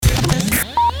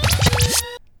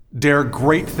Dare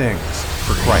great things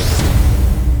for Christ.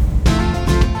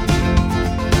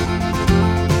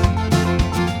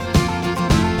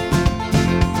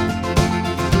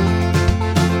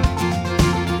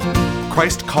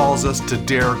 Christ calls us to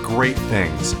dare great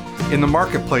things. In the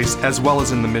marketplace, as well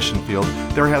as in the mission field,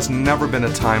 there has never been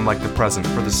a time like the present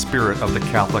for the spirit of the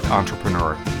Catholic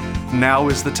entrepreneur. Now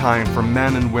is the time for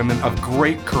men and women of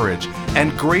great courage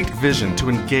and great vision to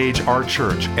engage our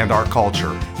church and our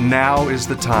culture. Now is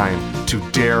the time to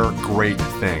dare great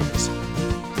things.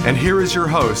 And here is your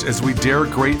host as we dare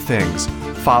great things,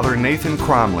 Father Nathan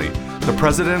Cromly, the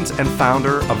president and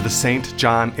founder of the St.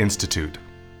 John Institute.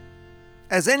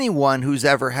 As anyone who's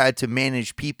ever had to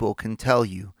manage people can tell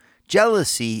you,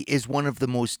 jealousy is one of the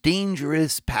most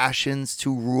dangerous passions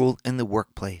to rule in the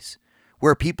workplace.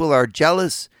 Where people are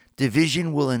jealous,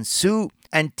 division will ensue,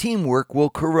 and teamwork will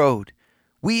corrode.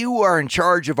 We who are in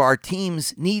charge of our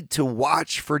teams need to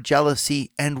watch for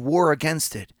jealousy and war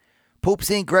against it. Pope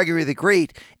St. Gregory the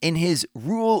Great, in his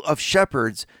Rule of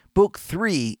Shepherds, Book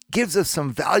 3, gives us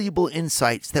some valuable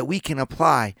insights that we can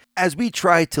apply as we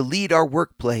try to lead our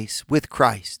workplace with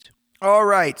Christ. All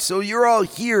right, so you're all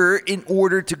here in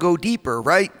order to go deeper,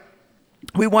 right?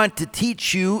 We want to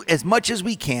teach you as much as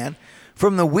we can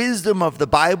from the wisdom of the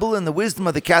Bible and the wisdom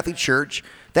of the Catholic Church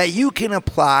that you can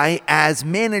apply as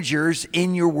managers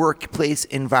in your workplace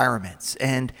environments.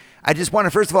 And I just want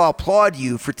to first of all applaud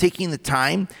you for taking the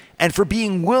time and for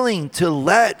being willing to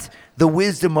let the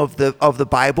wisdom of the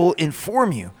Bible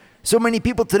inform you. So many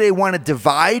people today want to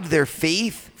divide their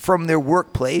faith from their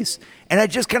workplace, and I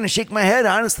just kind of shake my head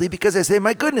honestly because I say,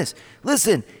 my goodness,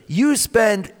 listen, you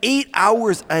spend 8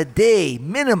 hours a day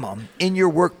minimum in your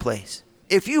workplace.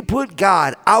 If you put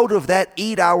God out of that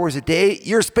 8 hours a day,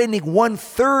 you're spending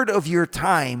 1/3 of your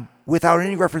time without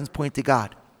any reference point to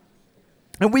God.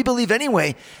 And we believe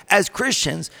anyway, as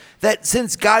Christians, that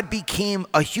since God became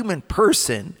a human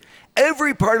person,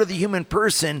 every part of the human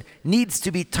person needs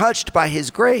to be touched by his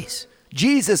grace.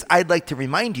 Jesus, I'd like to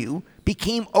remind you,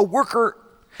 became a worker.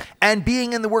 And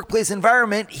being in the workplace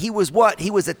environment, he was what?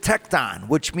 He was a tekton,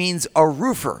 which means a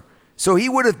roofer. So he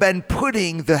would have been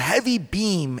putting the heavy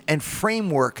beam and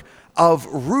framework of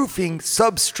roofing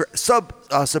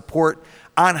support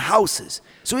on houses.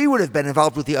 So he would have been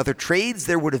involved with the other trades.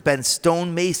 There would have been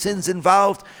stonemasons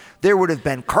involved. There would have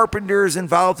been carpenters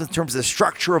involved in terms of the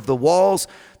structure of the walls.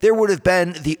 There would have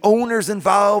been the owners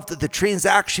involved, the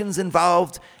transactions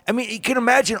involved. I mean, you can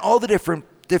imagine all the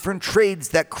different trades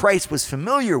that Christ was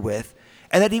familiar with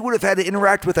and that he would have had to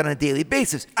interact with on a daily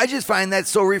basis. I just find that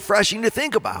so refreshing to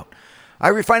think about.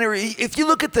 If you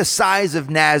look at the size of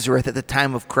Nazareth at the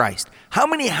time of Christ, how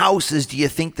many houses do you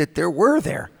think that there were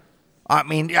there? I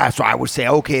mean, so I would say,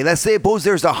 okay, let's say suppose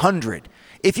there's 100.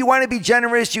 If you want to be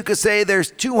generous, you could say there's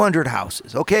 200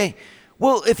 houses, okay?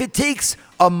 Well, if it takes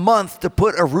a month to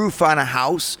put a roof on a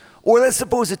house, or let's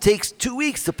suppose it takes 2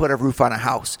 weeks to put a roof on a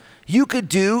house, you could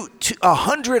do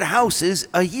 100 houses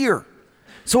a year.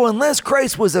 So unless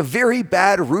Christ was a very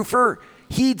bad roofer,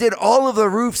 he did all of the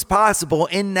roofs possible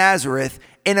in Nazareth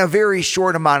in a very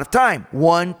short amount of time,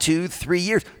 1, 2, 3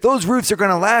 years. Those roofs are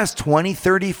going to last 20,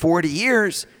 30, 40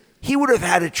 years. He would have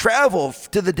had to travel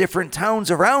to the different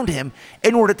towns around him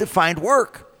in order to find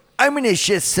work. I mean, it's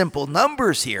just simple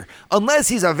numbers here. Unless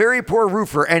he's a very poor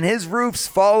roofer and his roofs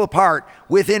fall apart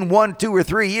within 1, 2, or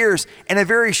 3 years, in a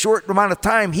very short amount of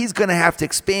time, he's going to have to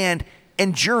expand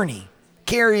and journey,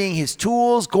 carrying his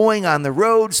tools, going on the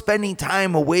road, spending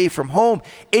time away from home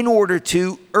in order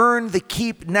to earn the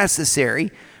keep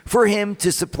necessary for him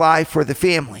to supply for the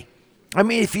family. I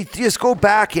mean, if you just go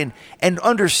back and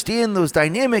understand those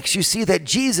dynamics, you see that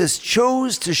Jesus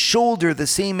chose to shoulder the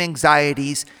same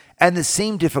anxieties and the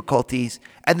same difficulties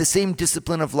and the same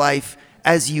discipline of life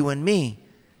as you and me.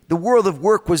 The world of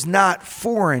work was not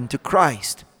foreign to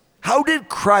Christ. How did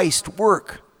Christ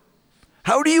work?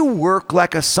 How do you work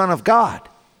like a son of God?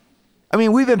 I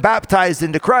mean, we've been baptized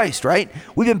into Christ, right?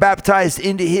 We've been baptized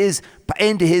into his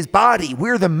body.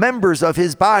 We're the members of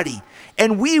his body,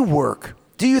 and we work.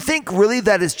 Do you think really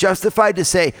that it's justified to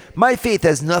say, my faith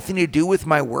has nothing to do with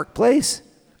my workplace?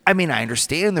 I mean, I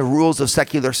understand the rules of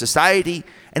secular society,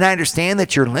 and I understand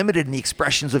that you're limited in the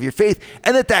expressions of your faith,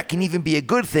 and that can even be a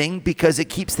good thing because it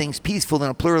keeps things peaceful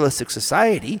in a pluralistic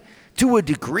society to a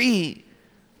degree.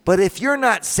 But if you're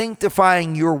not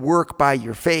sanctifying your work by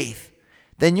your faith,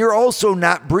 then you're also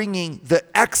not bringing the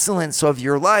excellence of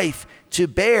your life to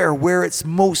bear where it's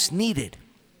most needed.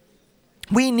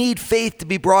 We need faith to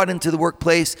be brought into the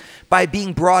workplace by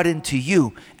being brought into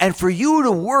you. And for you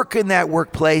to work in that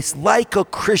workplace like a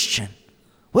Christian,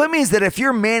 well, that means that if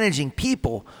you're managing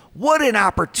people, what an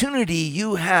opportunity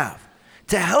you have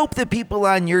to help the people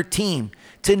on your team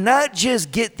to not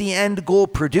just get the end goal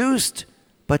produced,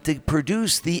 but to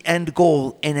produce the end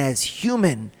goal in as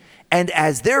human and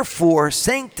as therefore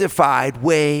sanctified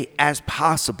way as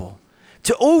possible.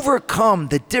 To overcome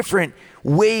the different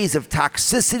ways of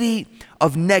toxicity,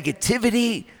 of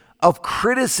negativity, of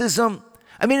criticism.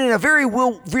 I mean, in a very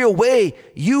real way,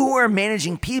 you who are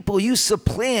managing people, you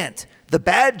supplant the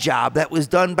bad job that was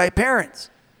done by parents.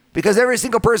 Because every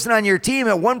single person on your team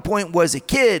at one point was a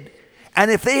kid.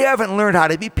 And if they haven't learned how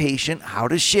to be patient, how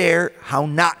to share, how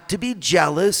not to be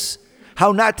jealous,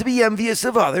 how not to be envious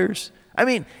of others, I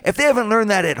mean, if they haven't learned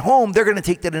that at home, they're going to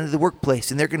take that into the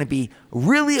workplace and they're going to be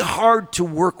really hard to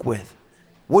work with.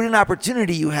 What an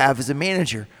opportunity you have as a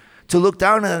manager to look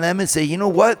down on them and say, you know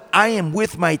what? I am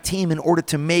with my team in order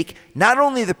to make not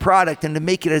only the product and to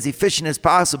make it as efficient as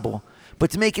possible, but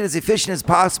to make it as efficient as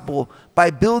possible by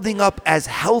building up as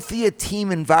healthy a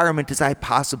team environment as I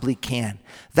possibly can.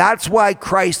 That's why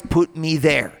Christ put me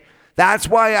there. That's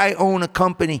why I own a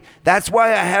company. That's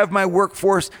why I have my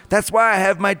workforce. That's why I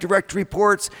have my direct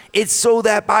reports. It's so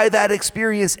that by that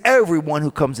experience, everyone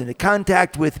who comes into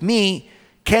contact with me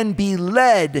can be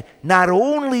led not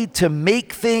only to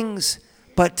make things,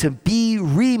 but to be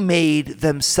remade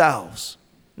themselves.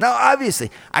 Now,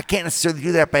 obviously, I can't necessarily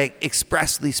do that by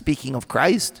expressly speaking of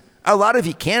Christ. A lot of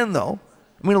you can, though.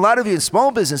 I mean, a lot of you in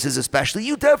small businesses especially,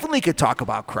 you definitely could talk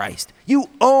about Christ. You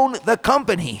own the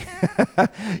company.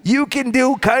 You can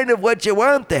do kind of what you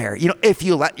want there, if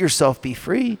you let yourself be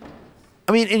free.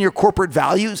 I mean, in your corporate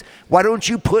values, why don't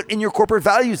you put in your corporate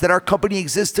values that our company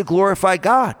exists to glorify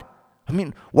God? I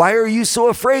mean, why are you so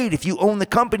afraid, if you own the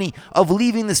company, of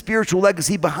leaving the spiritual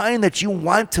legacy behind that you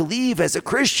want to leave as a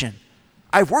Christian?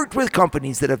 I've worked with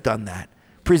companies that have done that.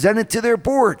 Presented to their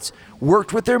boards,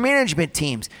 worked with their management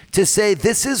teams to say,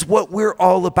 this is what we're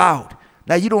all about.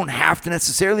 Now, you don't have to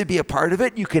necessarily be a part of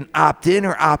it. You can opt in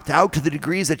or opt out to the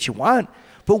degrees that you want.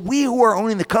 But we who are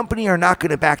owning the company are not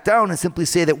going to back down and simply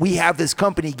say that we have this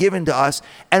company given to us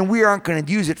and we aren't going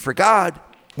to use it for God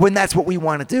when that's what we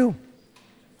want to do.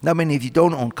 Now, many of you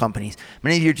don't own companies.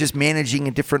 Many of you are just managing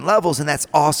at different levels, and that's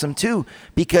awesome too,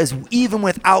 because even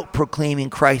without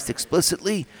proclaiming Christ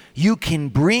explicitly, you can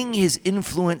bring his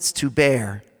influence to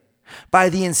bear by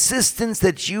the insistence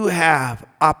that you have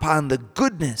upon the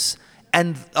goodness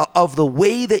and of the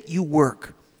way that you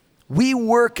work. We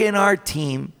work in our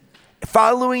team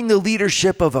following the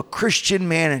leadership of a Christian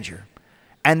manager,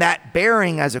 and that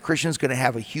bearing as a Christian is going to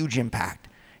have a huge impact.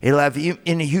 It'll have a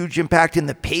huge impact in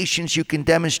the patience you can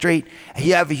demonstrate.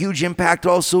 You have a huge impact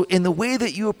also in the way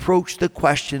that you approach the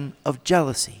question of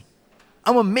jealousy.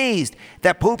 I'm amazed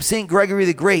that Pope St. Gregory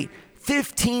the Great,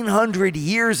 1,500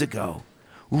 years ago,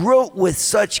 wrote with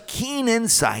such keen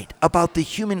insight about the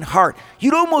human heart.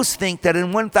 You'd almost think that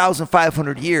in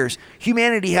 1,500 years,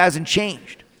 humanity hasn't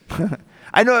changed.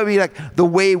 I know, like the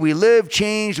way we live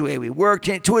changed, the way we work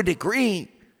changed to a degree.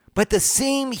 But the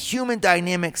same human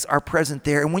dynamics are present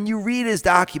there. And when you read his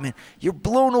document, you're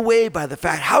blown away by the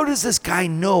fact, how does this guy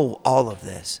know all of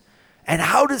this? And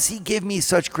how does he give me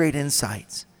such great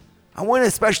insights? I want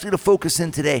especially to focus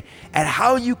in today at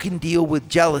how you can deal with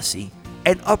jealousy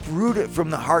and uproot it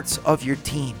from the hearts of your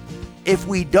team. If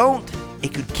we don't,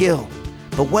 it could kill.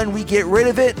 But when we get rid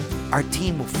of it, our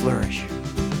team will flourish.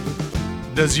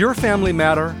 Does your family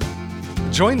matter?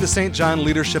 Join the St. John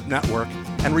Leadership Network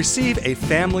and receive a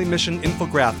family mission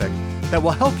infographic that will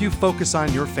help you focus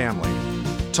on your family.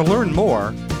 To learn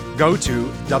more, go to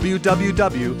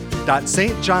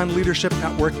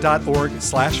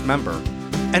www.stjohnleadershipnetwork.org/member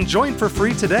and join for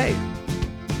free today.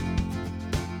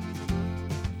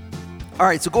 All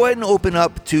right, so go ahead and open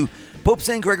up to Pope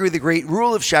St. Gregory the Great,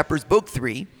 Rule of Shepherds, Book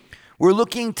 3. We're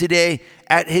looking today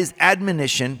at his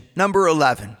admonition, number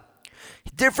 11.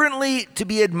 Differently to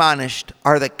be admonished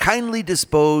are the kindly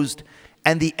disposed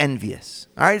and the envious.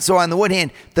 All right, so on the one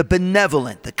hand, the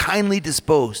benevolent, the kindly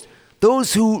disposed,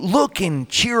 those who look and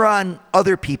cheer on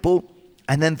other people,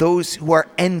 and then those who are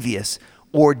envious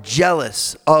or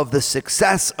jealous of the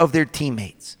success of their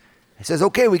teammates. He says,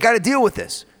 okay, we got to deal with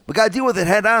this. We got to deal with it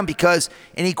head on because,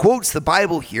 and he quotes the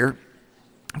Bible here.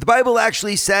 The Bible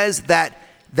actually says that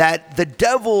the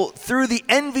devil, through the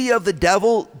envy of the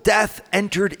devil, death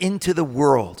entered into the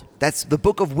world. That's the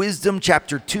book of Wisdom,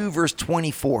 chapter 2, verse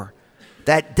 24.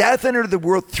 That death entered the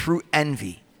world through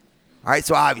envy. All right,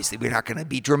 so obviously we're not going to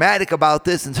be dramatic about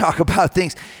this and talk about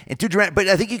things and too dramatic, but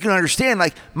I think you can understand,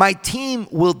 like, my team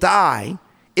will die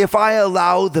if I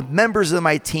allow the members of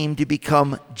my team to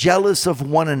become jealous of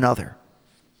one another.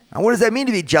 Now, what does that mean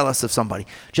to be jealous of somebody?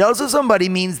 Jealous of somebody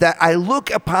means that I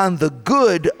look upon the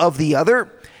good of the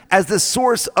other as the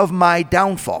source of my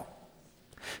downfall.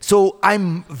 So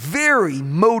I'm very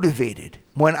motivated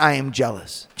when I am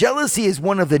jealous. Jealousy is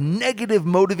one of the negative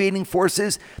motivating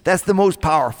forces that's the most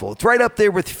powerful. It's right up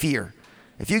there with fear.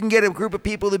 If you can get a group of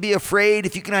people to be afraid,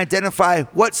 if you can identify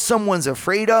what someone's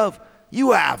afraid of,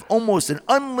 you have almost an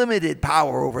unlimited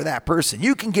power over that person.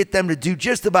 You can get them to do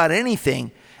just about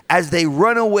anything as they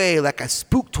run away like a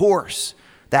spooked horse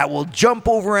that will jump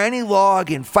over any log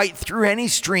and fight through any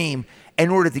stream in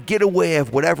order to get away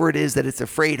of whatever it is that it's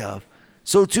afraid of.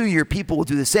 So too, your people will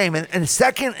do the same. And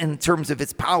second, in terms of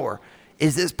its power,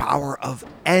 is this power of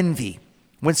envy.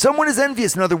 When someone is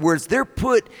envious, in other words, they're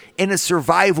put in a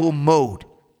survival mode.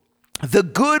 The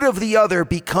good of the other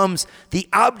becomes the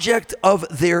object of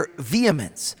their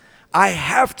vehemence. I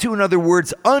have to, in other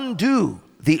words, undo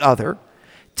the other,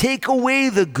 take away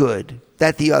the good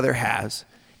that the other has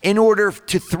in order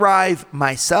to thrive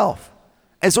myself.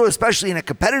 And so especially in a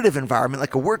competitive environment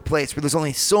like a workplace where there's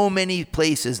only so many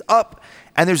places up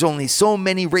and there's only so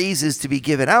many raises to be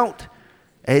given out,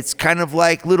 it's kind of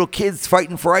like little kids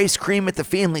fighting for ice cream at the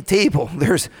family table.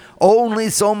 There's only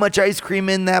so much ice cream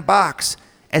in that box.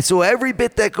 And so every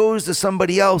bit that goes to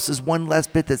somebody else is one less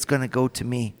bit that's going to go to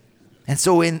me. And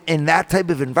so in that type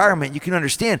of environment, you can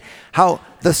understand how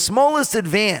the smallest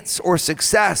advance or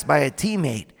success by a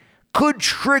teammate could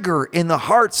trigger in the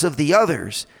hearts of the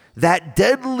others that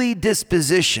deadly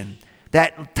disposition,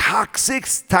 that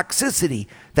toxicity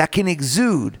that can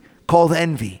exude called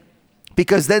envy.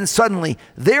 Because then suddenly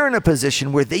they're in a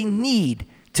position where they need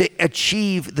to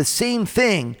achieve the same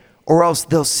thing or else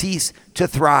they'll cease to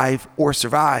thrive or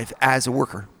survive as a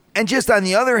worker. And just on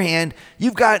the other hand,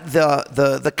 you've got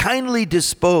the kindly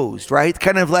disposed, right?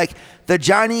 Kind of like the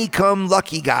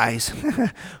Johnny-come-lucky guys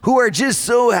who are just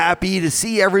so happy to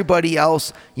see everybody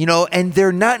else, and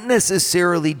they're not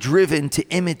necessarily driven to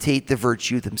imitate the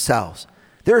virtue themselves.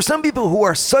 There are some people who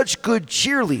are such good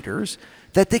cheerleaders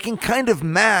that they can kind of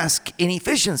mask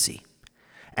inefficiency.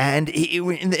 And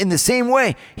in the same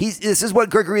way, this is what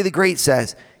Gregory the Great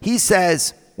says. He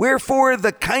says, "Wherefore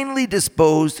the kindly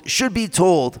disposed should be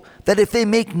told that if they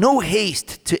make no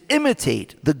haste to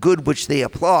imitate the good which they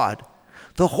applaud,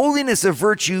 the holiness of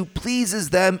virtue pleases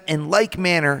them in like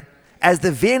manner as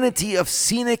the vanity of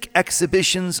scenic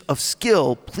exhibitions of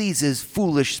skill pleases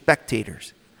foolish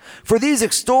spectators. For these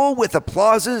extol with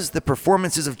applauses the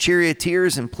performances of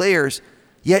charioteers and players,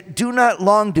 yet do not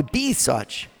long to be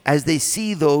such as they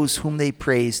see those whom they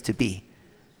praise to be."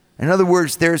 In other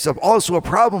words, there's also a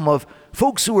problem of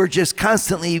folks who are just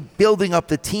constantly building up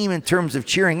the team in terms of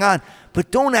cheering on, but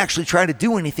don't actually try to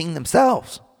do anything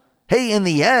themselves. Hey, in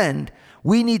the end,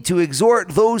 we need to exhort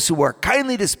those who are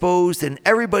kindly disposed and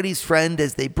everybody's friend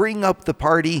as they bring up the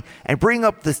party and bring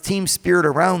up the team spirit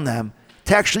around them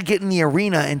to actually get in the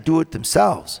arena and do it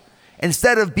themselves.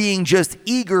 Instead of being just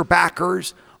eager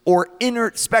backers or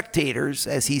inert spectators,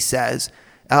 as he says,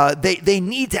 they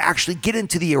need to actually get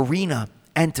into the arena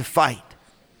and to fight,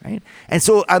 right? And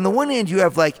so on the one hand, you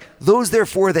have like those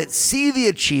therefore that see the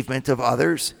achievement of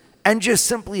others and just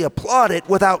simply applaud it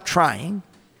without trying,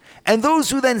 and those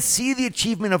who then see the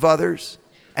achievement of others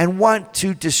and want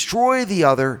to destroy the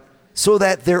other so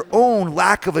that their own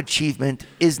lack of achievement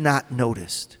is not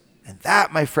noticed. And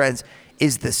that, my friends,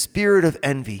 is the spirit of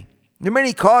envy. There are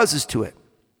many causes to it.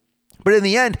 But in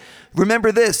the end,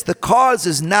 remember this, the cause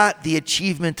is not the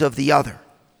achievement of the other.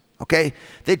 Okay?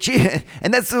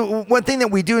 And that's the one thing that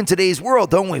we do in today's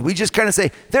world, don't we? We just kind of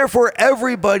say, therefore,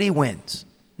 everybody wins.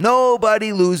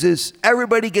 Nobody loses.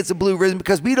 Everybody gets a blue ribbon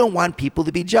because we don't want people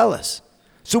to be jealous.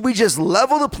 So we just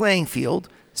level the playing field,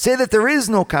 say that there is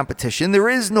no competition, there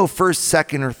is no first,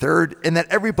 second, or third, and that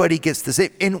everybody gets the same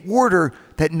in order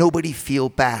that nobody feel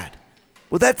bad.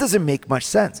 Well, that doesn't make much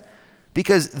sense.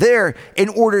 Because there, in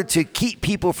order to keep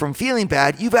people from feeling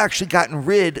bad, you've actually gotten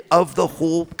rid of the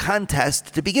whole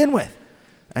contest to begin with.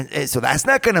 And so that's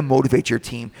not going to motivate your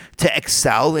team to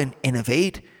excel and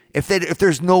innovate. If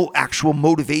there's no actual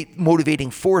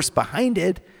motivating force behind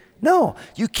it, no.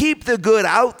 You keep the good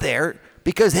out there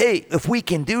because, hey, if we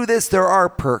can do this, there are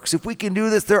perks. If we can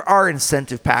do this, there are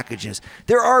incentive packages.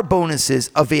 There are bonuses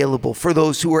available for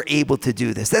those who are able to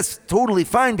do this. That's totally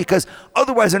fine because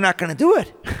otherwise they're not going to do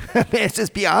it. Let's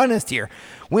just be honest here.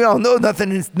 We all know nothing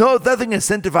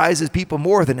incentivizes people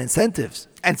more than incentives.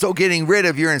 And so getting rid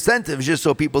of your incentives just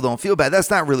so people don't feel bad, that's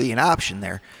not really an option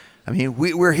there. I mean,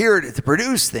 we're here to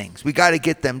produce things. We got to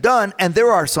get them done. And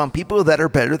there are some people that are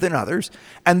better than others.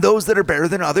 And those that are better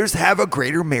than others have a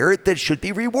greater merit that should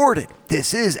be rewarded.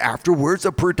 This is, afterwards,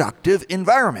 a productive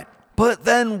environment. But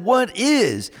then what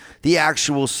is the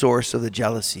actual source of the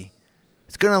jealousy?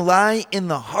 It's going to lie in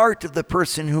the heart of the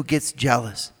person who gets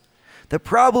jealous. The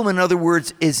problem, in other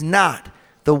words, is not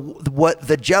what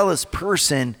the jealous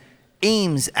person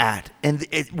aims at,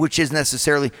 which is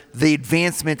necessarily the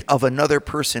advancement of another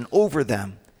person over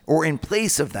them or in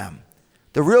place of them.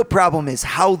 The real problem is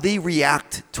how they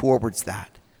react towards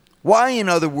that. Why, in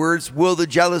other words, will the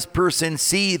jealous person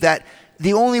see that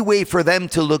the only way for them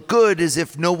to look good is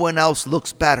if no one else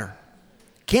looks better?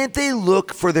 Can't they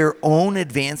look for their own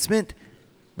advancement?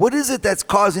 What is it that's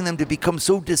causing them to become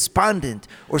so despondent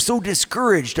or so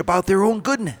discouraged about their own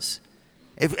goodness?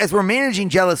 As we're managing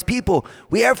jealous people,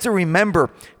 we have to remember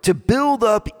to build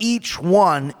up each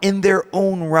one in their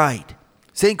own right.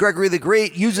 St. Gregory the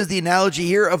Great uses the analogy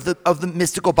here of the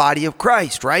mystical body of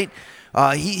Christ, right?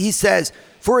 He says,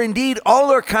 "For indeed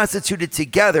all are constituted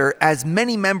together as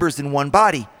many members in one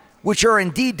body, which are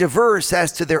indeed diverse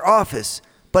as to their office,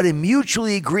 but in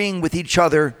mutually agreeing with each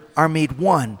other are made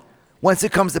one. Whence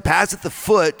it comes to pass that the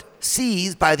foot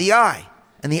sees by the eye,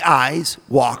 and the eyes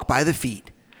walk by the feet.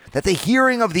 That the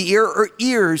hearing of the ear or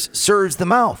ears serves the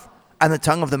mouth, and the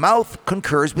tongue of the mouth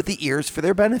concurs with the ears for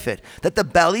their benefit. That the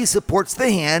belly supports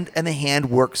the hand, and the hand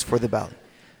works for the belly."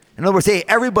 In other words, hey,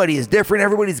 everybody is different.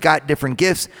 Everybody's got different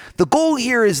gifts. The goal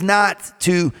here is not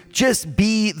to just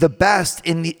be the best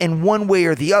in one way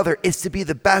or the other. It's to be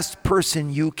the best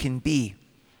person you can be.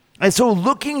 And so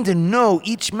looking to know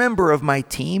each member of my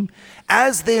team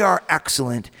as they are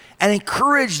excellent and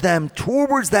encourage them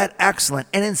towards that excellence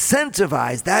and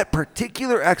incentivize that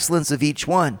particular excellence of each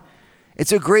one.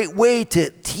 It's a great way to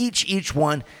teach each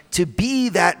one to be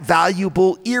that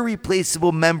valuable,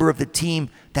 irreplaceable member of the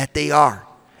team that they are,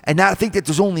 and not think that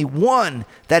there's only one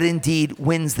that indeed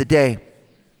wins the day.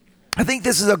 I think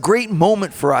this is a great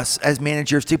moment for us as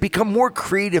managers to become more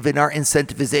creative in our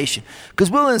incentivization, because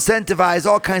we'll incentivize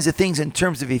all kinds of things in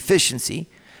terms of efficiency,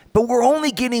 but we're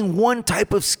only getting one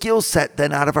type of skill set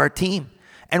then out of our team.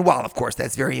 And while, of course,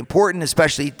 that's very important,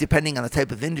 especially depending on the type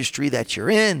of industry that you're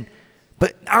in,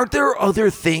 but aren't there other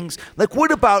things? Like, what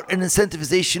about an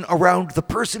incentivization around the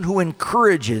person who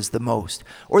encourages the most,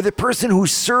 or the person who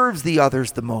serves the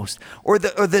others the most, or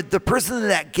the person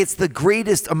that gets the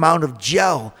greatest amount of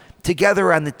gel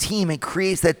together on the team and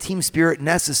creates that team spirit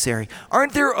necessary?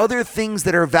 Aren't there other things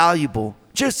that are valuable,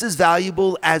 just as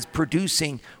valuable as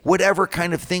producing whatever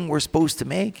kind of thing we're supposed to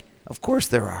make? Of course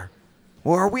there are.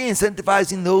 Well, are we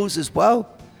incentivizing those as well?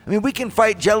 I mean, we can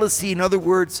fight jealousy, in other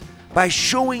words, by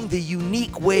showing the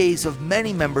unique ways of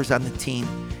many members on the team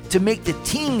to make the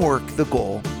teamwork the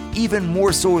goal, even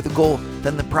more so the goal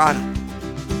than the product.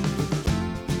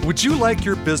 Would you like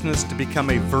your business to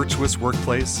become a virtuous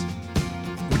workplace?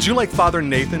 Would you like Father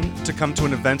Nathan to come to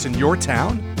an event in your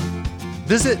town?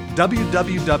 Visit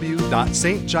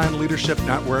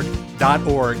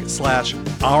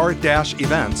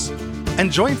www.stjohnleadershipnetwork.org/our-events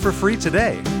and join for free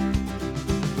today.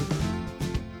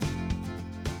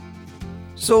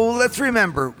 So let's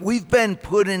remember, we've been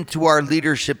put into our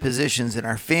leadership positions in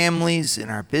our families, in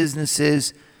our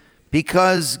businesses,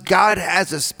 because God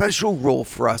has a special role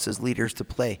for us as leaders to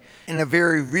play. In a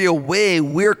very real way,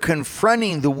 we're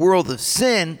confronting the world of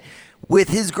sin with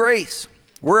His grace.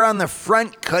 We're on the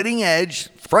front cutting edge,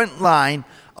 front line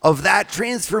of that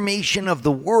transformation of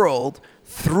the world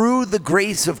through the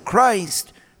grace of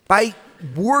Christ by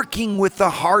working with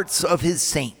the hearts of His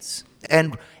saints.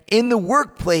 And in the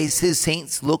workplace, His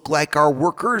saints look like our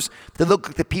workers. They look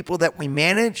like the people that we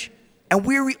manage. And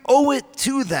we owe it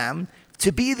to them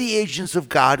to be the agents of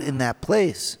God in that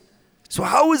place. So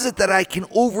how is it that I can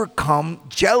overcome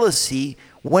jealousy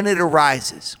when it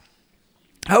arises?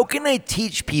 How can I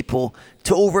teach people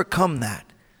to overcome that?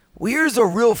 Well, here's a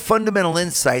real fundamental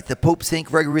insight that Pope St.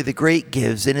 Gregory the Great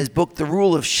gives in his book, The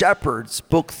Rule of Shepherds,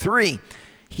 Book 3.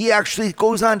 He actually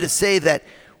goes on to say that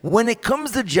when it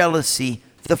comes to jealousy,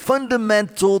 the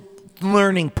fundamental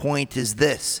learning point is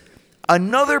this: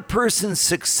 another person's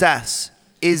success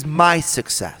is my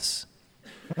success.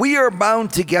 We are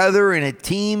bound together in a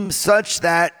team such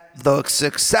that the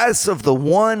success of the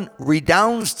one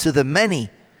redounds to the many.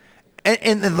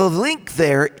 And the link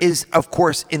there is, of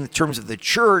course, in terms of the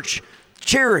church,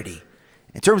 charity.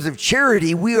 In terms of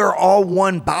charity, we are all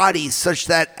one body such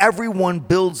that everyone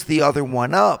builds the other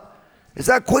one up. It's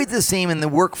not quite the same in the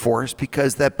workforce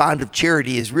because that bond of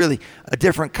charity is really a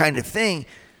different kind of thing.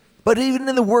 But even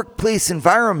in the workplace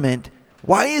environment,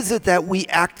 why is it that we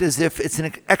act as if it's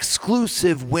an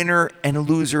exclusive winner and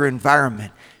loser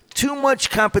environment? Too much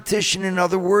competition, in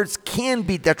other words, can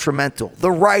be detrimental.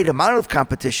 The right amount of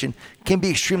competition can be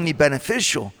extremely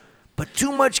beneficial, but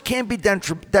too much can be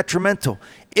detrimental.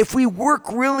 If we work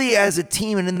really as a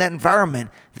team and in that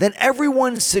environment, then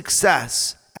everyone's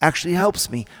success actually helps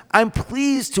me. I'm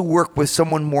pleased to work with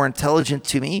someone more intelligent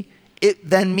to me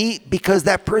than me, because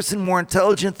that person more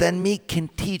intelligent than me can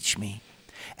teach me.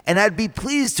 And I'd be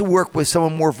pleased to work with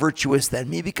someone more virtuous than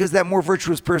me, because that more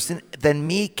virtuous person than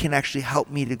me can actually help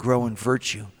me to grow in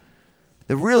virtue.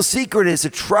 The real secret is to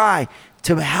try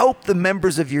to help the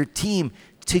members of your team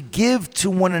to give to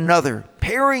one another,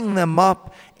 pairing them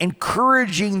up,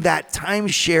 encouraging that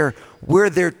timeshare where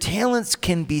their talents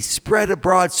can be spread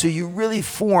abroad, so you really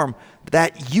form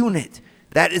that unit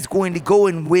that is going to go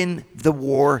and win the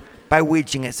war by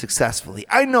waging it successfully.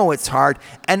 I know it's hard,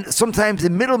 and sometimes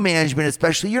in middle management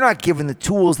especially, you're not given the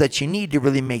tools that you need to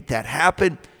really make that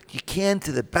happen. You can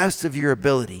to the best of your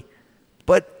ability.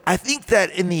 But I think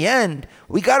that in the end,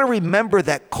 we got to remember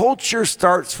that culture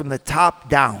starts from the top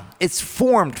down. It's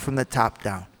formed from the top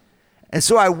down. And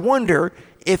so I wonder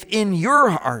if in your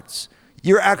hearts,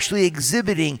 you're actually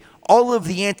exhibiting all of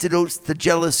the antidotes to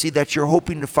jealousy that you're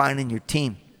hoping to find in your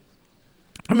team.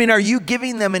 I mean, are you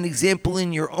giving them an example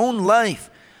in your own life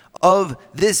of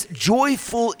this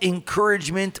joyful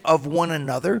encouragement of one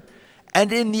another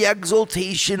and in the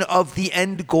exaltation of the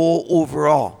end goal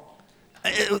overall?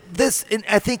 This,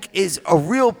 I think, is a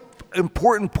real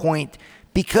important point,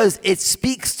 because it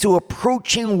speaks to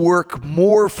approaching work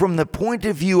more from the point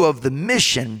of view of the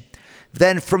mission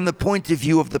than from the point of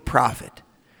view of the profit.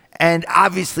 And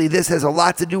obviously this has a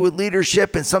lot to do with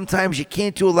leadership, and sometimes you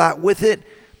can't do a lot with it,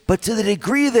 but to the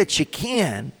degree that you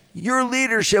can, your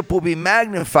leadership will be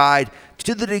magnified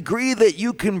to the degree that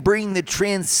you can bring the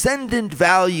transcendent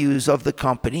values of the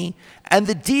company and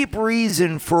the deep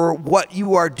reason for what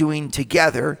you are doing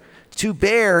together to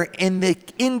bear in the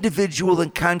individual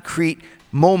and concrete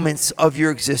moments of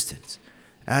your existence.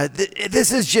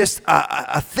 This is just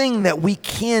a thing that we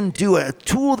can do, a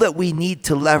tool that we need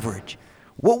to leverage.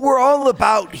 What we're all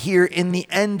about here in the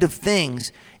end of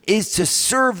things is to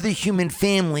serve the human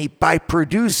family by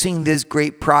producing this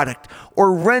great product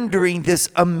or rendering this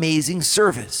amazing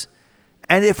service.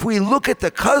 And if we look at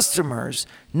the customers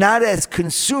not as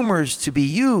consumers to be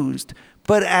used,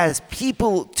 but as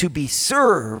people to be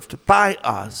served by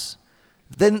us,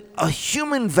 then a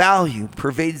human value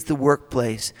pervades the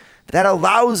workplace that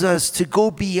allows us to go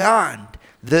beyond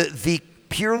the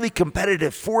purely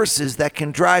competitive forces that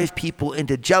can drive people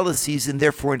into jealousies and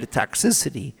therefore into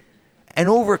toxicity, and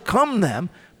overcome them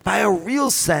by a real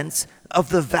sense of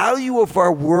the value of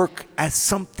our work as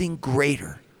something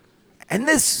greater. And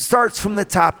this starts from the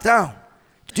top down.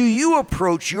 Do you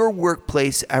approach your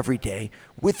workplace every day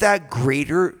with that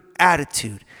greater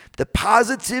attitude? The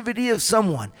positivity of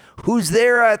someone who's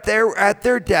there at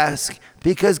their desk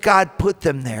because God put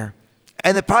them there.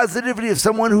 And the positivity of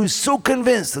someone who's so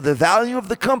convinced of the value of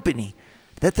the company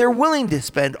that they're willing to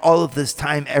spend all of this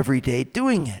time every day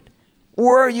doing it.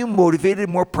 Or are you motivated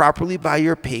more properly by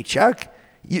your paycheck?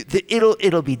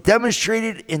 It'll be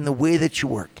demonstrated in the way that you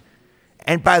work.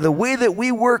 And by the way that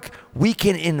we work, we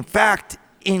can in fact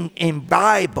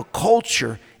imbibe a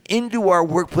culture into our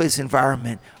workplace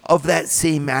environment of that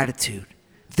same attitude.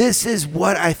 This is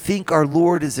what I think our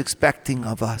Lord is expecting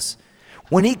of us.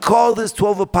 When he called his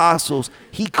 12 apostles,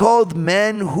 he called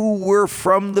men who were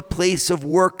from the place of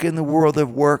work in the world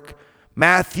of work.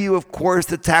 Matthew, of course,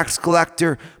 the tax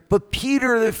collector, but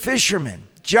Peter the fisherman,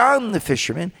 John the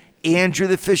fisherman, Andrew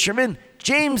the fisherman,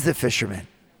 James the fisherman.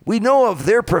 We know of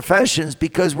their professions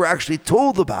because we're actually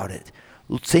told about it.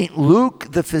 St.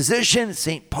 Luke the physician,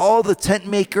 St. Paul the tent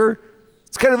maker.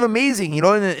 It's kind of amazing,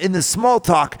 in the small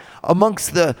talk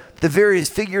amongst the various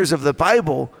figures of the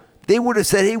Bible, they would have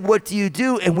said, hey, what do you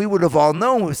do? And we would have all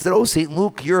known. We said, oh, St.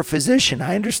 Luke, you're a physician.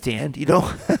 I understand,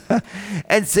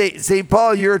 And St.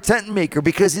 Paul, you're a tent maker,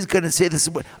 because he's going to say this.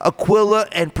 Aquila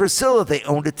and Priscilla, they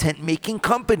owned a tent making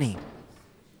company.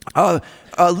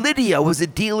 Lydia was a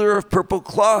dealer of purple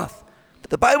cloth.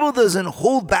 The Bible doesn't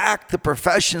hold back the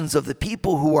professions of the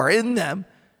people who are in them,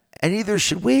 and neither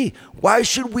should we. Why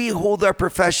should we hold our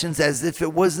professions as if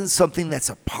it wasn't something that's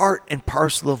a part and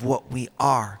parcel of what we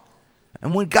are?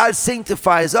 And when God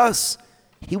sanctifies us,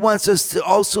 he wants us to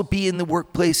also be in the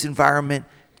workplace environment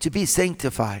to be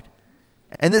sanctified.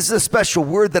 And this is a special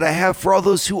word that I have for all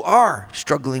those who are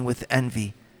struggling with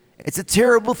envy. It's a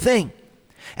terrible thing.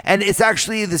 And it's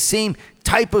actually the same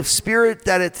type of spirit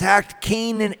that attacked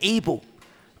Cain and Abel,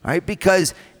 right?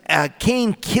 Because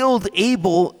Cain killed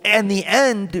Abel in the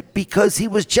end because he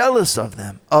was jealous of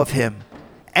him.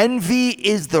 Envy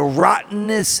is the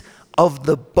rottenness of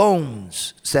the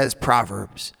bones, says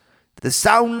Proverbs. The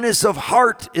soundness of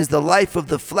heart is the life of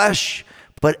the flesh,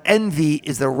 but envy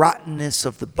is the rottenness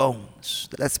of the bones.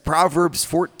 That's Proverbs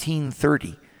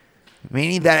 14:30.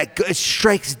 Meaning that it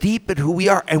strikes deep at who we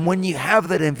are. And when you have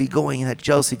that envy going and that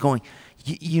jealousy going,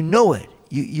 you know it.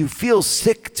 You feel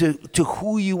sick to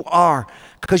who you are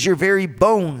because your very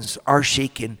bones are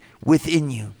shaken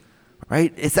within you,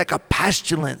 right? It's like a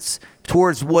pestilence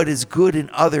towards what is good in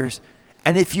others.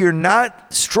 And if you're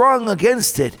not strong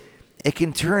against it, it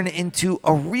can turn into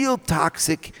a real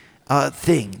toxic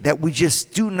thing that we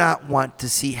just do not want to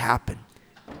see happen.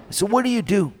 So what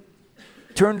do?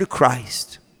 Turn to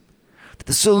Christ.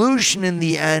 The solution in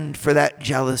the end for that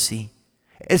jealousy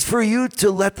is for you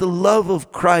to let the love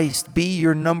of Christ be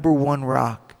your number one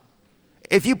rock.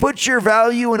 If you put your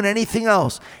value in anything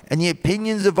else and the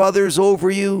opinions of others over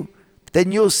you,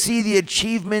 then you'll see the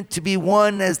achievement to be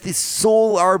one as the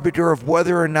sole arbiter of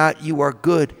whether or not you are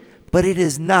good. But it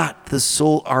is not the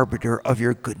sole arbiter of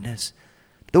your goodness.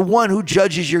 The one who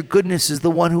judges your goodness is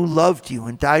the one who loved you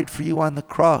and died for you on the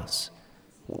cross.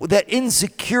 That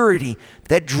insecurity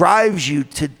that drives you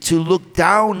to look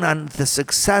down on the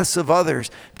success of others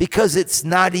because it's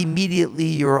not immediately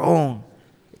your own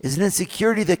is an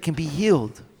insecurity that can be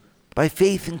healed by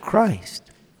faith in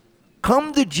Christ.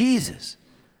 Come to Jesus.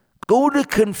 Go to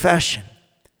confession.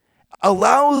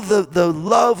 Allow the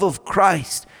love of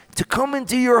Christ to come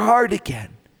into your heart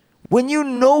again. When you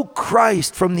know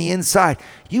Christ from the inside,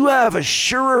 you have a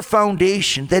surer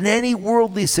foundation than any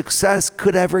worldly success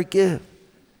could ever give.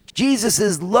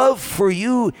 Jesus' love for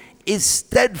you is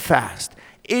steadfast.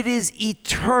 It is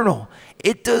eternal.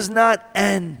 It does not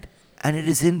end, and it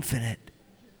is infinite.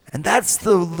 And that's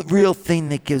the real thing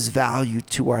that gives value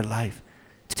to our life.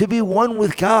 To be one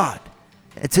with God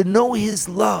and to know his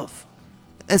love.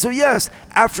 And so yes,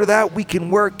 after that we can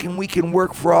work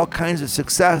for all kinds of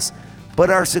success, but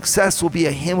our success will be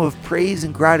a hymn of praise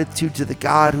and gratitude to the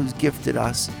God who's gifted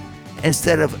us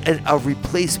instead of a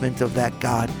replacement of that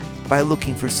God by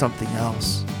looking for something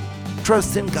else.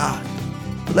 Trust in God.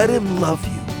 Let him love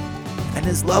you, and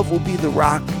his love will be the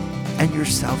rock and your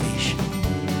salvation.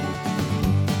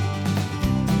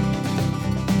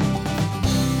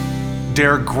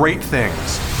 Dare great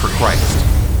things for Christ.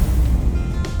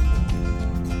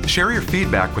 Share your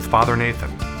feedback with Father Nathan.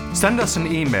 Send us an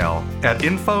email at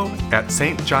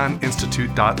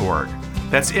info@stjohninstitute.org.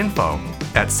 That's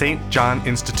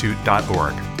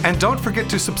info@stjohninstitute.org. And don't forget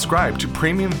to subscribe to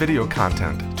premium video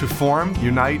content to form,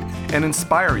 unite, and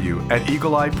inspire you at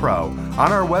Eagle Eye Pro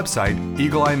on our website,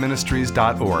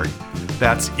 eagleeyeministries.org.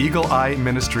 That's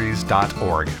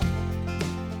eagleeyeministries.org.